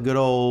pull out the good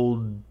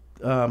old,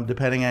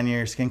 depending on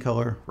your skin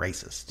color,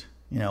 racist.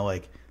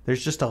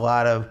 There's just a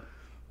lot of,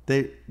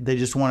 they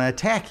just want to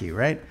attack you,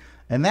 right?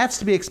 And that's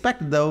to be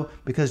expected, though,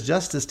 because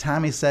just as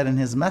Tommy said in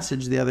his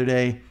message the other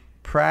day,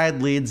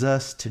 pride leads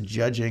us to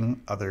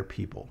judging other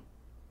people.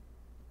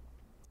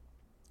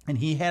 And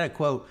he had a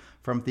quote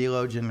from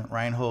theologian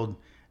Reinhold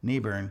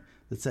Niebuhr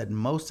that said,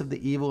 most of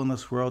the evil in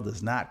this world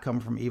does not come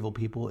from evil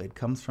people. It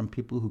comes from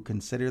people who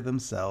consider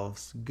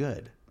themselves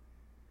good.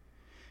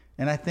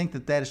 And I think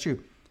that is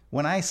true.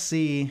 When I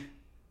see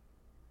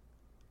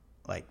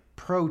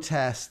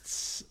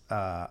protests,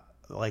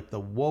 like the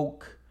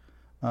woke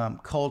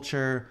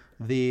culture,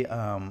 the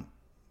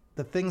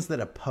things that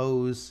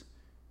oppose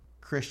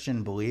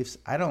Christian beliefs,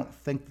 I don't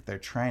think that they're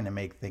trying to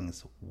make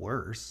things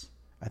worse.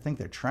 I think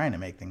they're trying to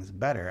make things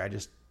better. I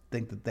just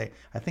think that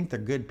I think they're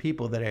good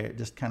people that are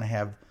just kind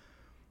of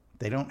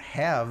they don't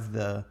have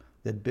the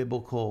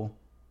biblical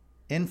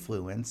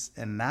influence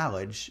and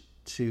knowledge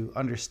to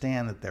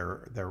understand that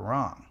they're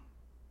wrong.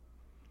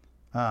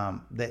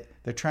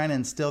 They're trying to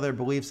instill their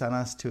beliefs on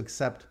us to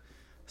accept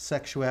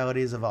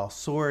sexualities of all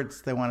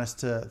sorts. They want us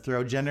to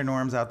throw gender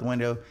norms out the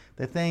window.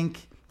 They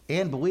think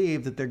and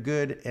believe that they're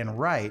good and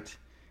right,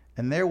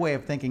 and their way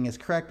of thinking is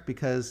correct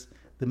because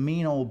the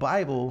mean old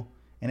Bible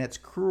and its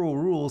cruel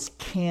rules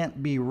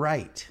can't be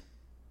right.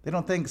 They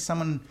don't think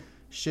someone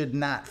should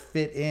not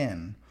fit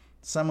in.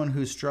 Someone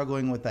who's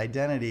struggling with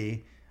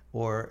identity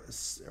or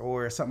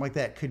something like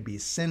that could be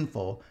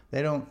sinful.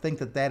 They don't think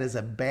that is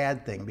a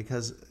bad thing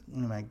because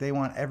they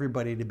want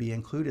everybody to be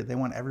included. They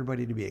want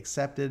everybody to be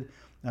accepted.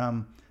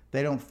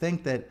 They don't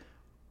think that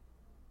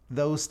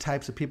those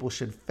types of people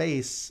should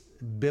face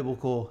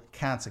biblical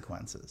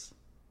consequences.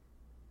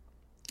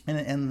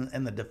 And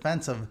in the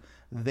defense of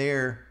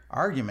their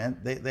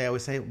argument, they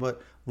always say,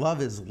 but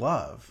love is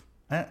love.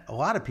 And a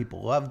lot of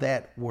people love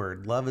that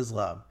word. Love is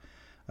love.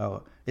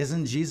 Oh,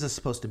 isn't Jesus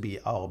supposed to be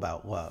all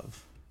about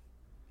love?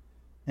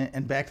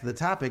 And back to the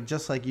topic,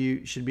 just like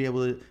you should be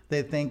able to,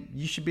 they think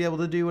you should be able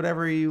to do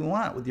whatever you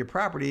want with your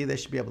property. They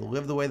should be able to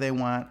live the way they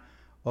want,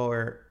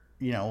 or,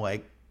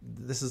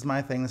 this is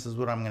my thing, this is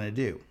what I'm going to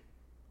do.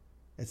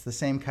 It's the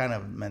same kind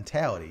of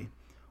mentality.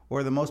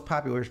 Or the most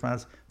popular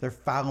response, they're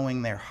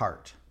following their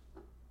heart.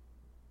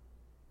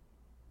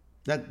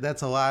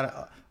 That's a lot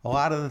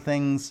of the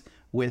things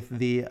with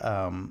the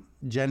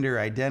gender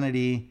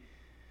identity.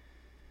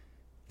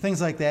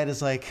 Things like that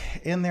is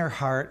in their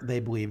heart, they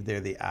believe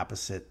they're the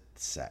opposite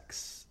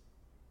sex.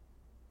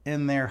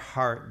 In their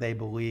heart, they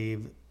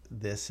believe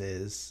this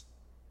is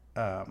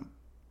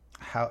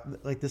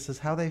this is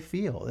how they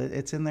feel.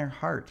 It's in their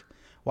heart.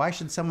 Why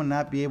should someone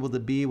not be able to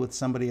be with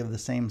somebody of the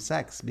same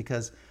sex?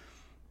 Because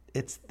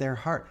it's their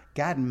heart.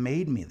 God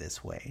made me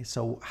this way,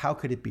 so how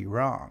could it be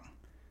wrong?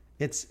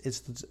 It's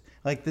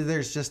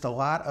there's just a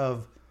lot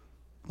of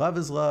love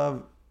is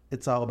love.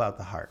 It's all about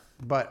the heart.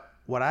 But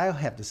what I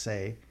have to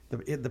say,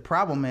 the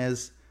problem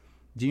is,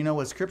 do you know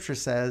what Scripture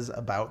says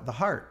about the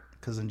heart?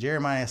 Because in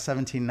Jeremiah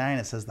 17:9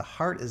 it says the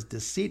heart is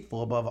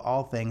deceitful above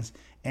all things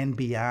and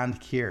beyond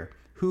cure.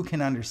 Who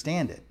can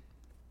understand it?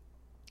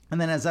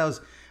 And then as I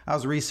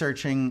was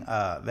researching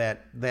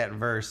that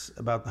verse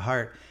about the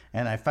heart,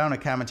 and I found a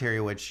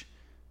commentary which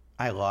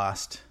I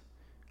lost.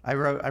 I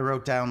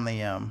wrote down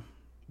the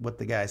what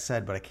the guy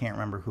said, but I can't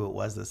remember who it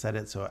was that said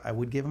it. So I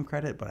would give him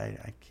credit, but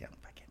I can't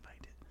find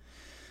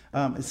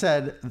it. It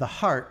said, the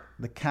heart,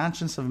 the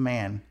conscience of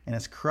man, in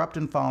its corrupt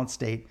and fallen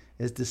state,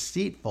 is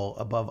deceitful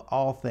above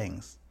all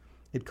things.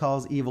 It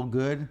calls evil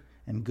good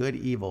and good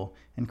evil,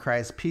 and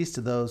cries peace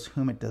to those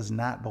whom it does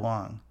not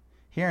belong.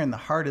 Herein the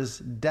heart is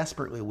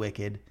desperately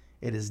wicked.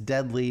 It is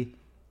deadly.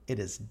 It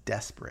is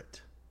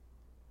desperate.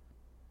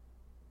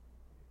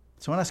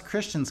 So when us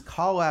Christians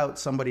call out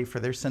somebody for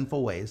their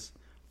sinful ways,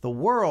 The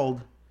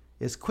world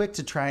is quick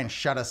to try and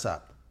shut us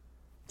up,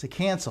 to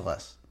cancel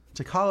us,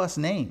 to call us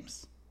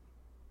names.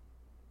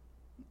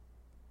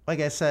 Like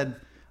I said,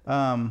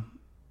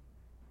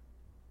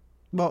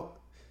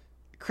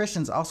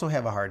 Christians also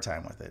have a hard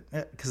time with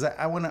it, because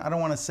I don't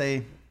want to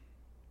say,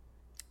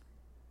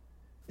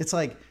 it's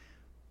like,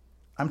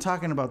 I'm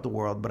talking about the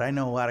world, but I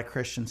know a lot of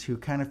Christians who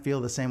kind of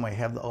feel the same way,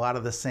 have a lot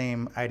of the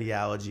same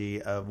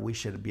ideology of we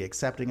should be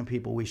accepting of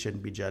people, we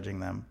shouldn't be judging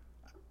them.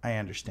 I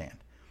understand.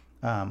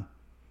 I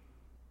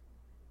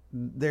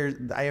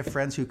have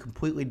friends who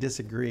completely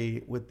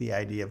disagree with the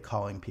idea of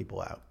calling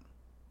people out.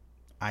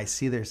 I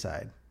see their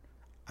side.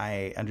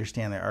 I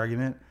understand their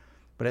argument.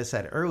 But as I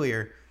said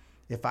earlier,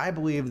 if I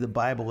believe the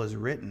Bible is the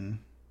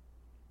written,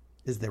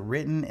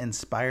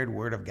 inspired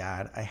word of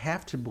God, I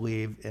have to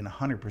believe in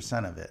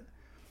 100% of it.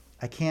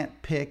 I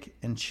can't pick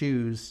and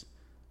choose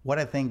what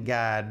I think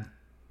God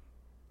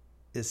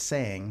is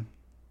saying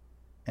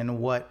and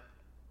what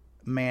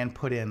man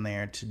put in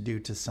there to do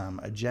to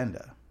some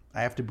agenda.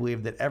 I have to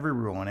believe that every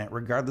rule in it,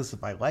 regardless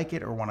if I like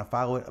it or want to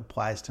follow it,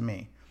 applies to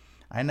me.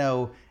 I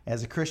know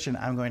as a Christian,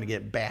 I'm going to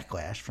get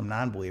backlash from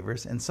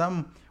non-believers and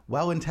some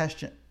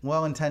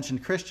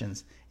well-intentioned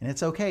Christians, and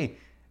it's okay.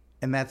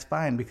 And that's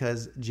fine,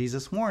 because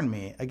Jesus warned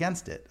me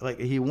against it. Like,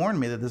 he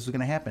warned me that this was going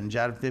to happen.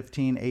 John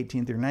 15,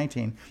 18 through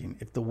 19.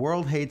 If the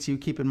world hates you,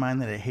 keep in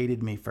mind that it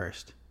hated me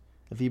first.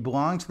 If you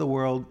belong to the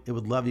world, it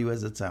would love you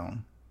as its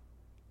own.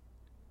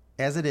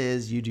 As it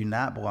is, you do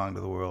not belong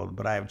to the world,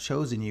 but I have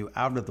chosen you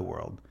out of the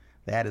world.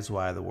 That is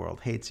why the world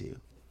hates you.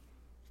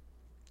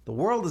 The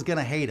world is going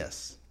to hate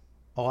us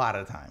a lot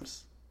of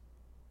times.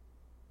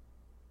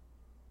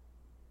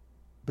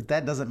 But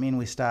that doesn't mean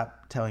we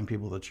stop telling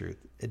people the truth.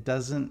 It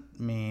doesn't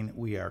mean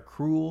we are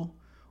cruel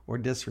or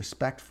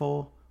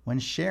disrespectful when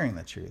sharing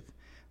the truth.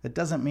 That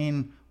doesn't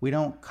mean we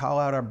don't call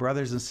out our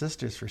brothers and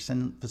sisters for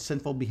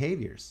sinful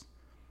behaviors.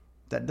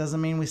 That doesn't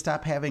mean we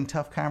stop having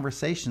tough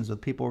conversations with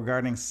people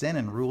regarding sin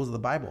and rules of the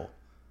Bible.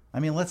 I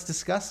mean, let's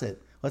discuss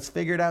it. Let's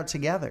figure it out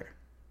together.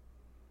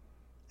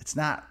 It's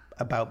not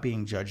about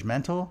being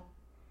judgmental.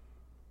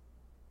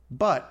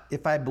 But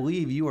if I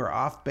believe you are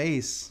off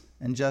base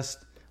and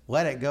just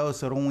let it go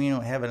so we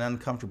don't have an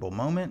uncomfortable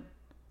moment,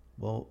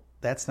 well,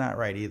 that's not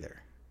right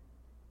either.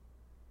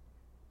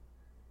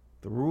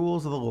 The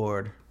rules of the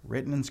Lord,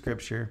 written in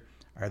Scripture,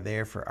 are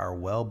there for our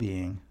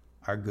well-being,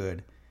 our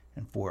good,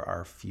 and for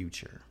our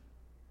future.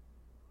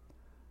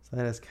 So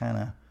that is kind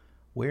of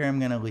where I'm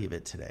going to leave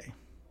it today.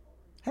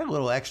 I had a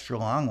little extra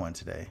long one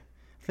today.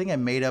 I think I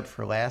made up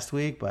for last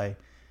week by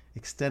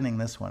extending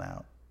this one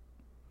out.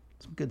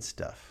 Some good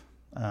stuff.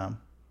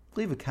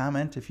 Leave a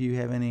comment if you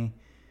have anything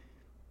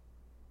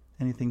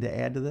to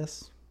add to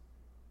this.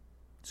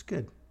 It's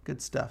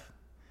good stuff.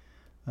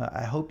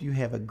 I hope you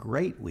have a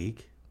great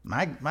week.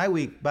 My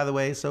week, by the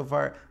way, so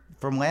far,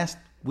 from last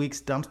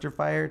week's dumpster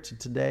fire to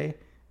today,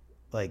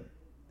 like,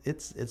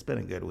 it's been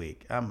a good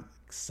week. I'm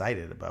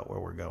excited about where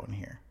we're going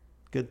here.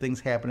 Good things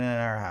happening in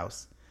our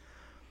house.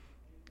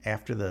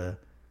 After the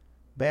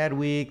bad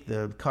week,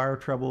 the car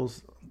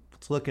troubles,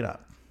 it's looking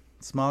up.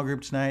 Small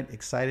group tonight,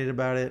 excited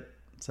about it.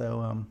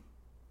 So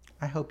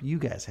I hope you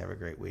guys have a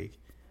great week,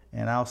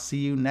 and I'll see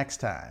you next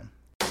time.